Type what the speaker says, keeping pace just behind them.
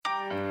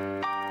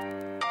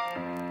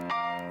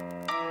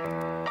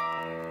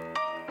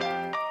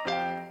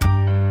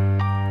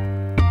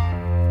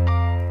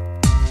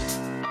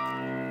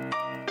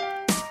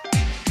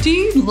Do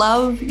you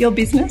love your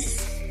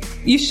business?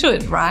 You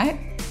should, right?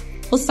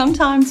 Well,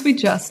 sometimes we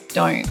just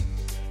don't.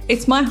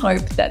 It's my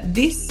hope that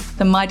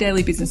the My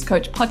Daily Business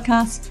Coach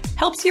podcast,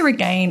 helps you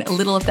regain a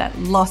little of that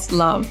lost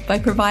love by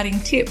providing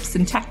tips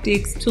and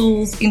tactics,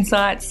 tools,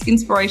 insights,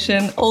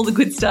 inspiration, all the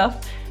good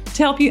stuff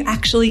to help you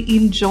actually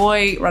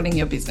enjoy running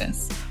your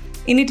business.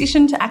 In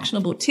addition to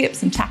actionable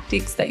tips and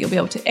tactics that you'll be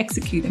able to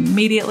execute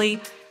immediately,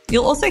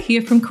 you'll also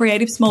hear from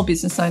creative small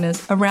business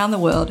owners around the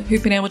world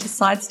who've been able to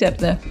sidestep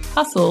the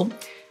hustle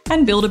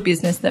and build a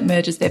business that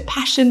merges their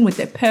passion with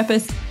their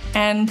purpose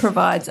and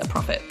provides a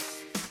profit.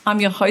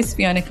 I'm your host,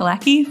 Fiona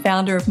Kalaki,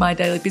 founder of My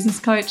Daily Business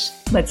Coach.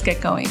 Let's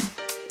get going.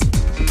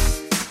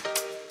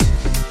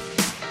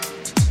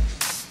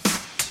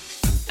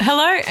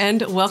 Hello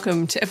and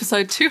welcome to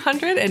episode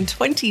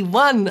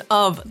 221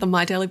 of the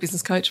My Daily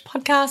Business Coach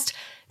podcast.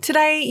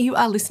 Today you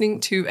are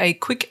listening to a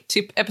quick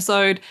tip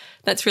episode.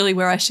 That's really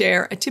where I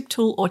share a tip,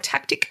 tool or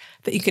tactic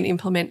that you can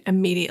implement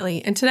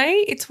immediately. And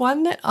today it's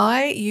one that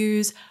I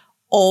use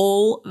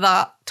all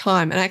the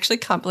time. And I actually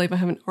can't believe I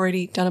haven't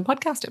already done a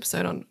podcast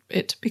episode on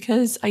it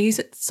because I use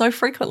it so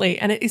frequently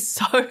and it is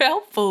so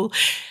helpful.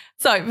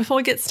 So before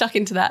we get stuck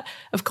into that,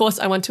 of course,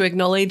 I want to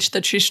acknowledge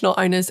the traditional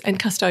owners and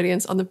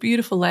custodians on the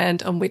beautiful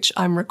land on which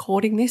I'm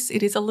recording this.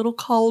 It is a little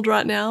cold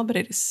right now, but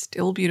it is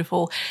still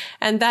beautiful.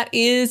 And that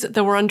is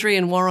the Wurundjeri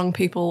and Wurrung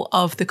people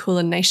of the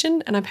Kulin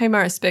Nation. And I pay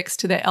my respects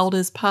to their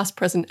elders, past,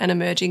 present, and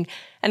emerging,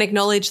 and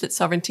acknowledge that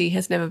sovereignty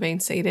has never been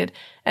ceded.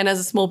 And as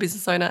a small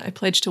business owner, I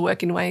pledge to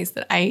work in ways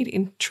that aid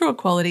in true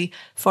equality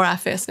for our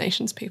First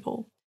Nations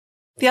people.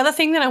 The other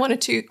thing that I wanted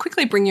to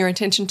quickly bring your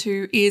attention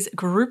to is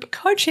group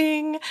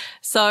coaching.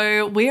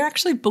 So we're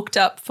actually booked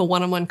up for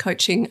one-on-one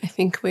coaching. I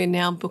think we're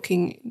now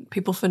booking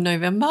people for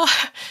November.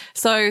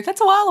 So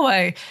that's a while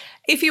away.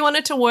 If you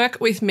wanted to work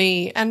with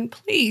me, and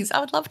please, I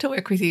would love to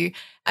work with you.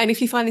 And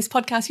if you find this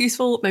podcast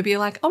useful, maybe you're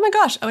like, oh my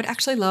gosh, I would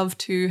actually love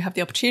to have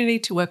the opportunity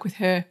to work with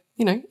her,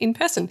 in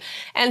person.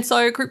 And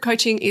so group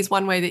coaching is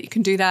one way that you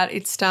can do that.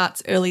 It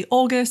starts early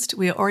August.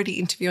 We are already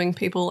interviewing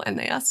people and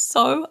they are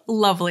so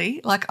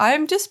lovely. Like, I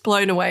am just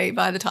blown away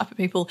by the type of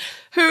people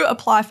who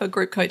apply for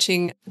group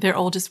coaching. They're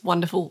all just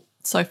wonderful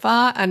so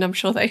far, and I'm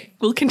sure they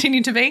will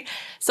continue to be.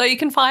 So you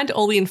can find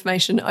all the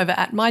information over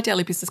at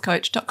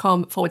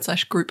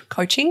mydailybusinesscoach.com/group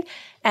coaching.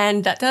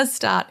 And that does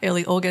start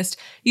early August.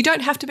 You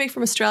don't have to be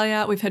from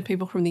Australia. We've had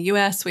people from the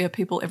US. We have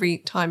people every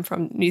time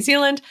from New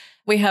Zealand.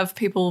 We have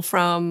people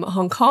from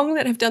Hong Kong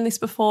that have done this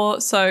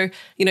before. So,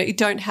 you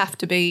don't have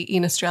to be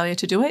in Australia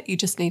to do it. You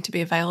just need to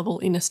be available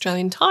in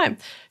Australian time.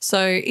 So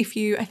I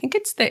think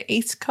it's the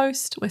East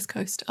Coast, West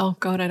Coast. Oh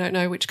God, I don't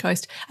know which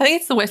coast. I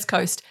think it's the West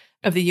Coast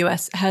of the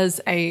US has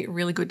a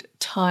really good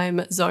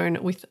time zone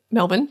with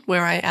Melbourne,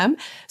 where I am.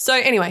 So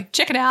anyway,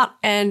 check it out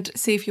and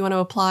see if you want to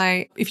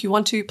apply. If you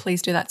want to,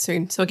 please do that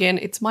soon. So again,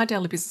 it's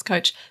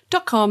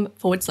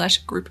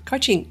mydailybusinesscoach.com/group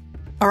coaching.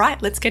 All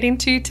right, let's get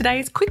into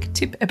today's quick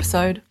tip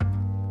episode.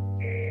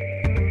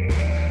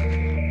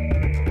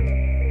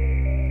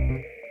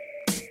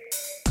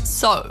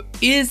 So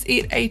is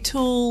it a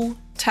tool,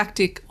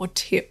 tactic, or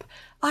tip?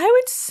 I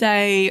would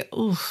say,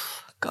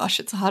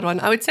 it's a hard one.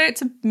 I would say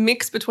it's a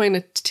mix between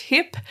a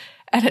tip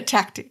and a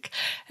tactic.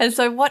 And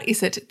so what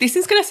is it? This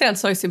is going to sound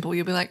so simple.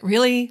 You'll be like,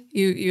 really?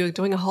 You're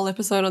doing a whole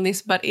episode on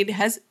this? But it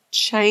has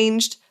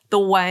changed the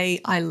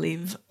way I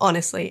live,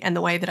 honestly, and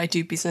the way that I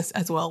do business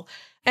as well.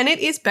 And it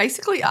is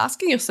basically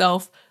asking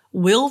yourself,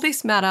 will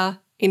this matter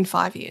in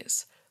 5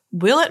 years?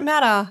 Will it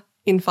matter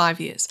in 5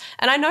 years?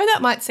 And I know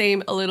that might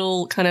seem a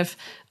little kind of,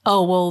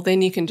 oh, well,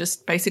 then you can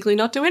just basically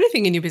not do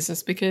anything in your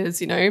business because,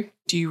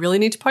 do you really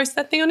need to post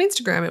that thing on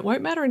Instagram? It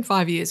won't matter in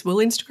 5 years. Will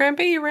Instagram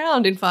be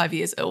around in 5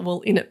 years? Or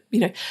will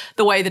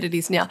the way that it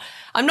is now?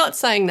 I'm not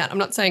saying that. I'm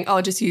not saying,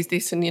 oh, just use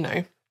this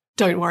and,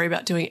 don't worry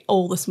about doing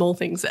all the small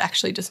things that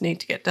actually just need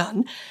to get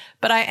done.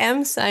 But I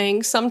am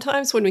saying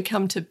sometimes when we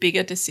come to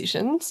bigger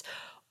decisions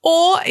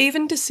or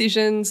even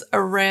decisions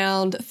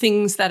around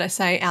things that are,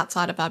 say,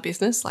 outside of our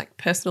business, like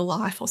personal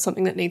life or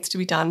something that needs to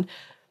be done,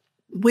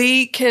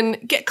 we can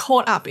get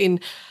caught up in,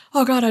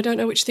 oh God, I don't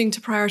know which thing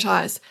to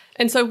prioritize.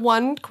 And so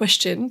one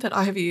question that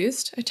I have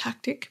used, a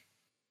tactic,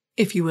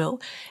 if you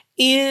will,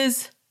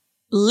 is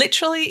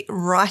literally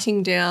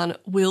writing down,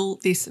 will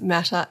this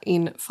matter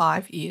in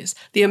 5 years?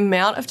 The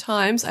amount of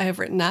times I have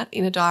written that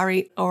in a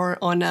diary or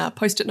on a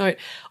Post-it note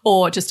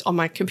or just on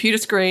my computer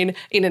screen,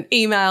 in an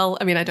email.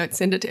 I mean, I don't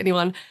send it to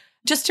anyone.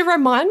 Just to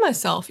remind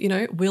myself,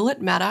 will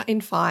it matter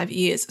in 5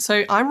 years?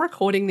 So I'm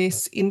recording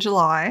this in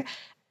July.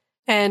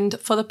 And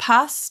for the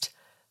past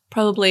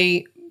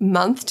probably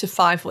month to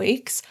 5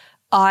 weeks,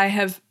 I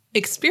have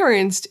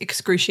experienced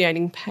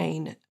excruciating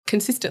pain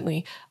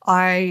consistently.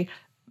 I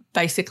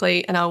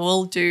basically, and I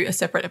will do a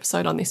separate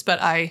episode on this, but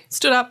I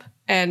stood up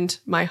and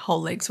my whole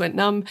legs went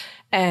numb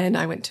and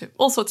I went to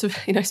all sorts of,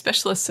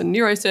 specialists and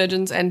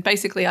neurosurgeons, and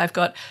basically I've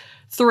got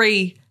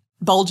 3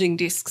 bulging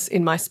discs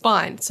in my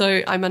spine.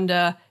 So I'm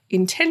under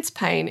intense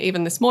pain.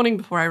 Even this morning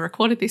before I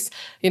recorded this,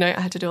 I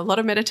had to do a lot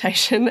of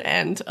meditation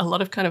and a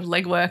lot of kind of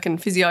leg work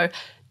and physio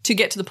to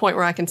get to the point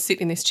where I can sit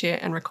in this chair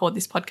and record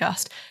this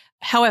podcast.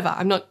 However,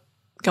 I'm not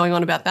going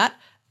on about that.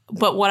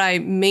 But what I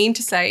mean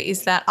to say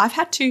is that I've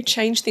had to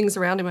change things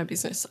around in my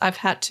business. I've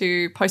had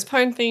to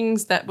postpone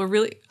things that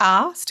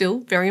are still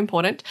very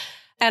important.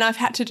 And I've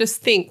had to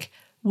just think,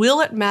 will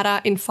it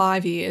matter in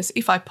 5 years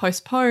if I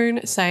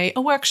postpone, say,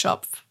 a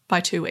workshop by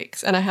 2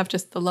 weeks? And I have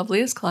just the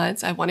loveliest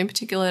clients. I have one in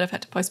particular that I've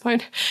had to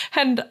postpone,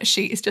 and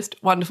she is just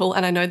wonderful.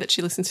 And I know that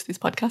she listens to this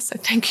podcast, so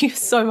thank you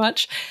so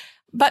much.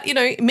 But,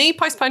 me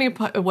postponing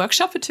a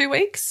workshop for 2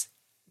 weeks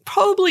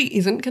probably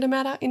isn't going to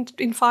matter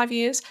in 5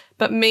 years,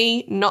 but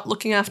me not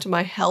looking after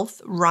my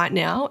health right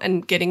now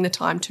and getting the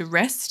time to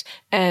rest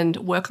and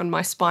work on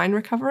my spine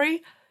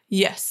recovery,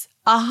 yes,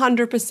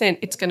 100%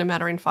 it's going to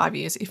matter in 5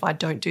 years if I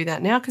don't do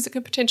that now, because it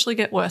could potentially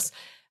get worse.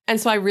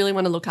 And so I really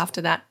want to look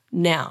after that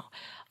now.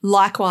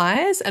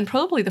 Likewise, and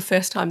probably the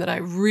first time that I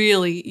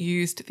really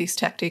used this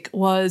tactic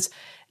was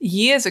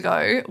years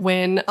ago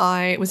when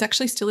I was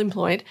actually still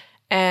employed,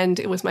 and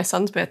it was my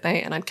son's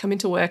birthday, and I'd come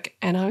into work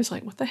and I was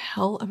like, what the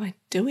hell am I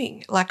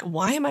doing? Like,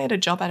 why am I at a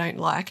job I don't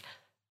like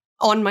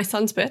on my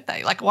son's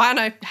birthday? Like, why aren't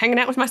I hanging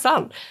out with my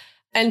son?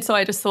 And so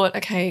I just thought,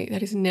 okay,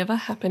 that is never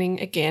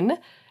happening again.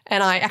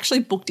 And I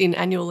actually booked in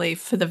annual leave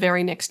for the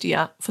very next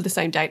year for the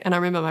same date. And I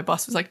remember my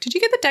boss was like, did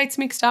you get the dates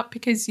mixed up?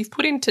 Because you've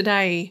put in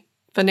today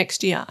for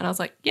next year. And I was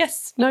like,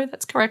 yes, no,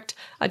 that's correct.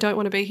 I don't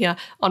want to be here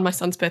on my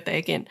son's birthday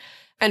again.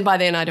 And by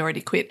then I'd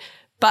already quit.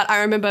 But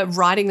I remember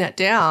writing that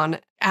down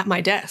at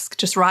my desk,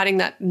 just writing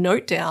that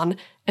note down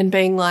and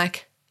being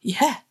like,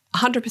 yeah,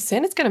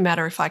 100% it's going to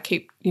matter if I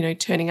keep,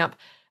 turning up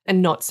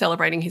and not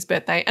celebrating his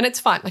birthday. And it's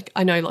fine. Like,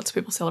 I know lots of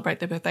people celebrate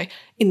their birthday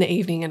in the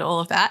evening and all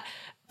of that.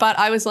 But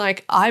I was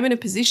like, I'm in a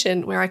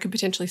position where I could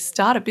potentially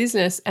start a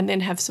business and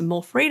then have some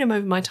more freedom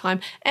over my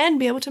time and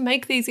be able to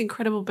make these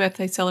incredible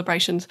birthday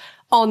celebrations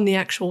on the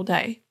actual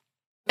day.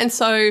 And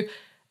so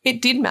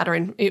it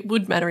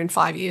would matter in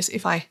 5 years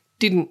if I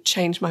didn't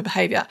change my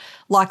behavior.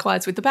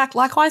 Likewise with the back,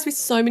 likewise with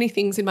so many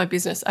things in my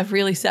business. I've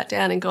really sat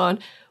down and gone,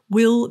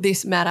 will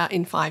this matter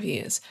in 5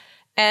 years?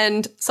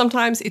 And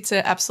sometimes it's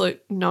an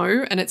absolute no,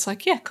 and it's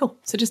like, yeah, cool.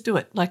 So just do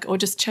it, or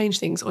just change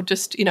things, or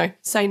just,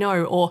 say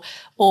no,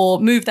 or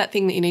move that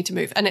thing that you need to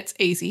move. And it's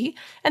easy.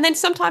 And then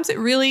sometimes it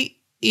really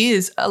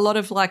is a lot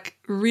of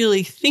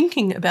really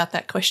thinking about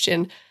that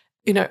question,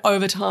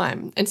 over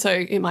time. And so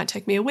it might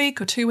take me a week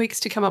or 2 weeks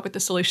to come up with the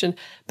solution,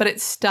 but it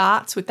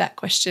starts with that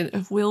question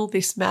of, will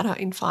this matter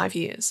in 5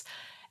 years?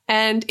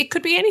 And it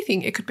could be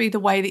anything. It could be the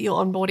way that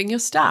you're onboarding your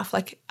staff.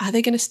 Are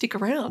they going to stick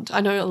around? I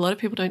know a lot of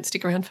people don't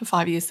stick around for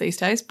 5 years these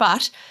days,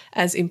 but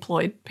as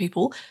employed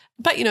people.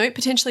 But,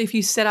 potentially if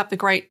you set up the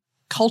great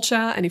culture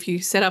and if you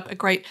set up a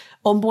great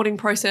onboarding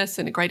process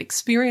and a great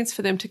experience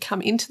for them to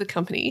come into the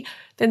company,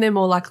 then they're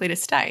more likely to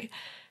stay.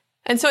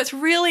 And so it's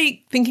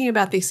really thinking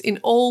about this in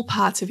all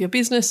parts of your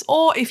business,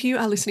 or if you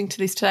are listening to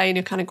this today and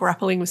you're kind of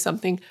grappling with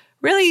something,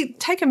 really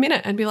take a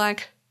minute and be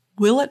like,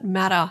 will it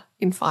matter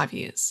in 5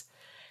 years?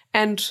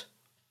 And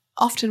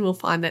often we'll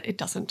find that it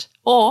doesn't.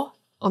 Or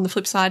on the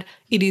flip side,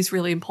 it is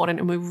really important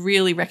and we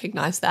really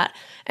recognize that.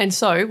 And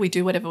so we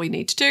do whatever we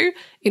need to do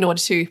in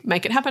order to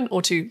make it happen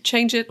or to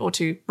change it or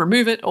to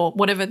remove it or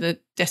whatever the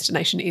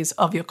destination is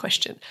of your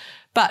question.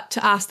 But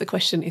to ask the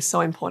question is so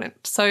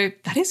important. So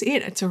that is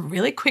it. It's a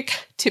really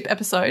quick tip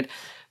episode,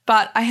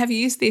 but I have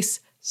used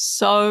this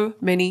so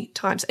many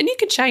times. And you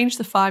can change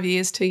the 5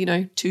 years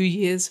to, 2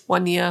 years,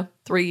 1 year,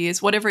 3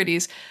 years, whatever it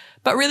is.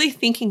 But really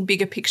thinking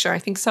bigger picture. I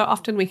think so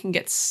often we can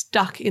get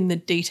stuck in the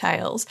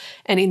details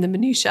and in the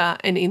minutiae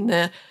and in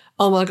the,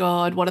 oh my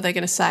God, what are they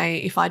going to say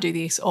if I do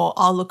this? Or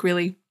I'll look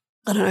really,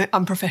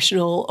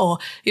 unprofessional. Or,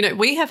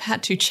 we have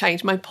had to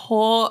change. My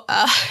poor,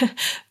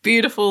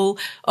 beautiful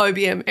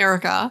OBM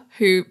Erica,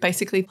 who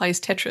basically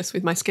plays Tetris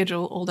with my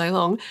schedule all day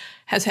long,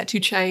 has had to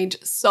change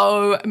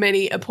so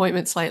many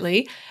appointments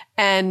lately.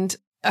 And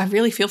I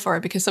really feel for her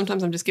because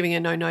sometimes I'm just giving her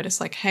no notice,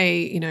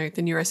 hey,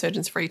 the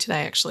neurosurgeon's free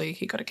today. Actually,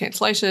 he got a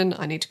cancellation.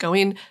 I need to go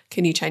in.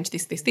 Can you change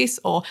this?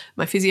 Or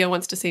my physio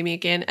wants to see me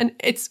again. And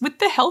it's with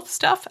the health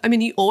stuff. I mean,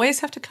 you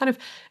always have to kind of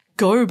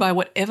go by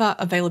whatever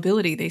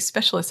availability these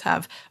specialists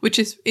have, which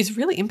is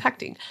really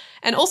impacting.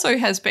 And also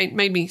has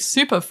made me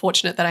super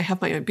fortunate that I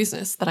have my own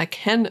business, that I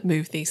can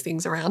move these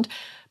things around.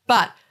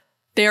 But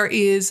there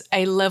is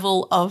a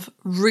level of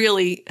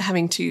really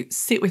having to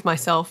sit with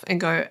myself and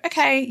go,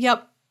 okay,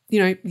 yep,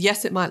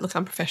 yes, it might look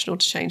unprofessional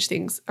to change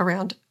things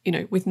around,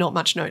 with not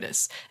much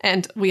notice.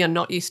 And we are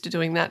not used to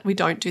doing that. We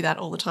don't do that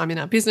all the time in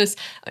our business.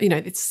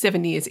 It's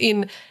 7 years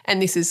in,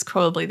 and this is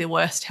probably the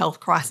worst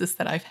health crisis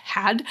that I've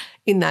had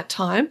in that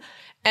time.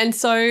 And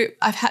so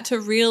I've had to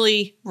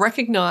really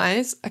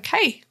recognize,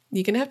 okay,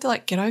 you're going to have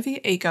to get over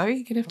your ego.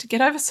 You're going to have to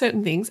get over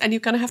certain things, and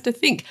you're going to have to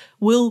think,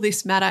 will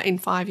this matter in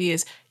 5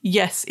 years?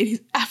 Yes, it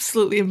is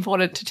absolutely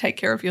important to take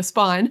care of your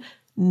spine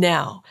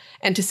now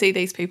and to see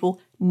these people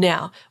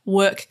now.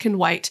 Work can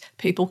wait,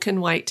 people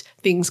can wait,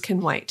 things can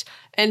wait.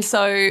 And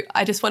so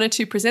I just wanted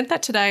to present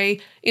that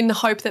today in the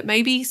hope that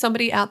maybe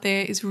somebody out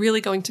there is really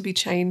going to be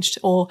changed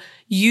or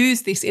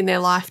use this in their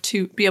life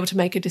to be able to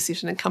make a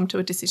decision and come to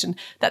a decision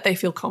that they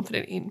feel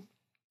confident in.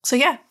 So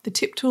yeah, the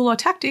tip, tool or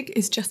tactic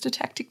is just a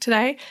tactic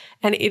today,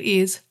 and it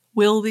is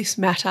will this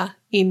matter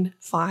in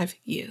 5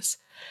 years?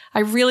 I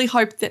really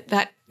hope that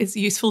that is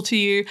useful to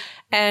you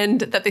and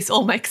that this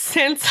all makes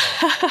sense.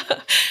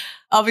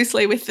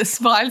 Obviously, with the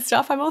spine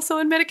stuff, I'm also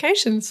on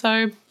medication.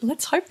 So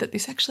let's hope that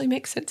this actually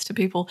makes sense to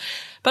people.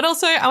 But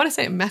also, I want to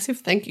say a massive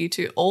thank you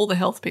to all the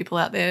health people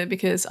out there,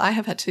 because I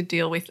have had to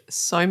deal with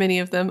so many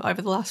of them over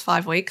the last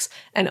 5 weeks,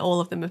 and all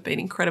of them have been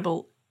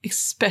incredible,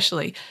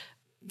 especially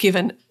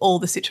given all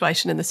the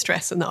situation and the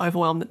stress and the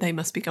overwhelm that they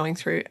must be going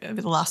through over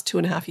the last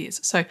 2.5 years.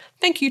 So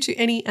thank you to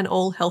any and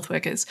all health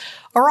workers.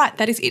 All right,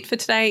 that is it for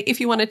today. If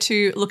you wanted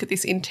to look at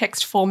this in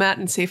text format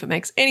and see if it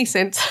makes any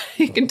sense,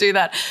 you can do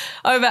that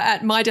over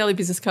at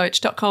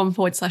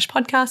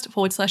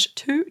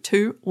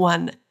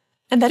mydailybusinesscoach.com/podcast/221.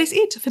 And that is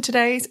it for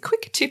today's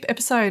quick tip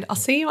episode. I'll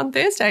see you on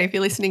Thursday if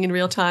you're listening in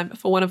real time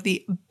for one of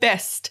the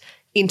best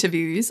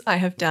interviews I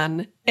have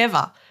done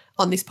ever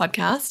on this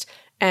podcast,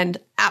 and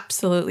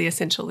absolutely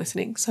essential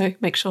listening. So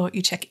make sure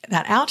you check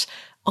that out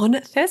on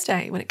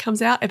Thursday when it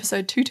comes out.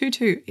 Episode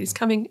 222 is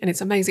coming and it's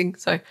amazing.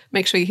 So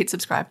make sure you hit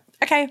subscribe.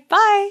 Okay,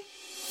 bye.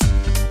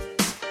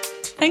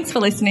 Thanks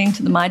for listening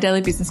to the My Daily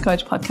Business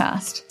Coach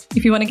podcast.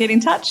 If you want to get in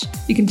touch,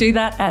 you can do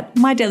that at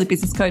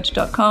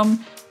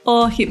mydailybusinesscoach.com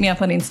or hit me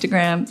up on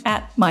Instagram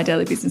at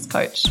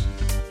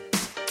mydailybusinesscoach.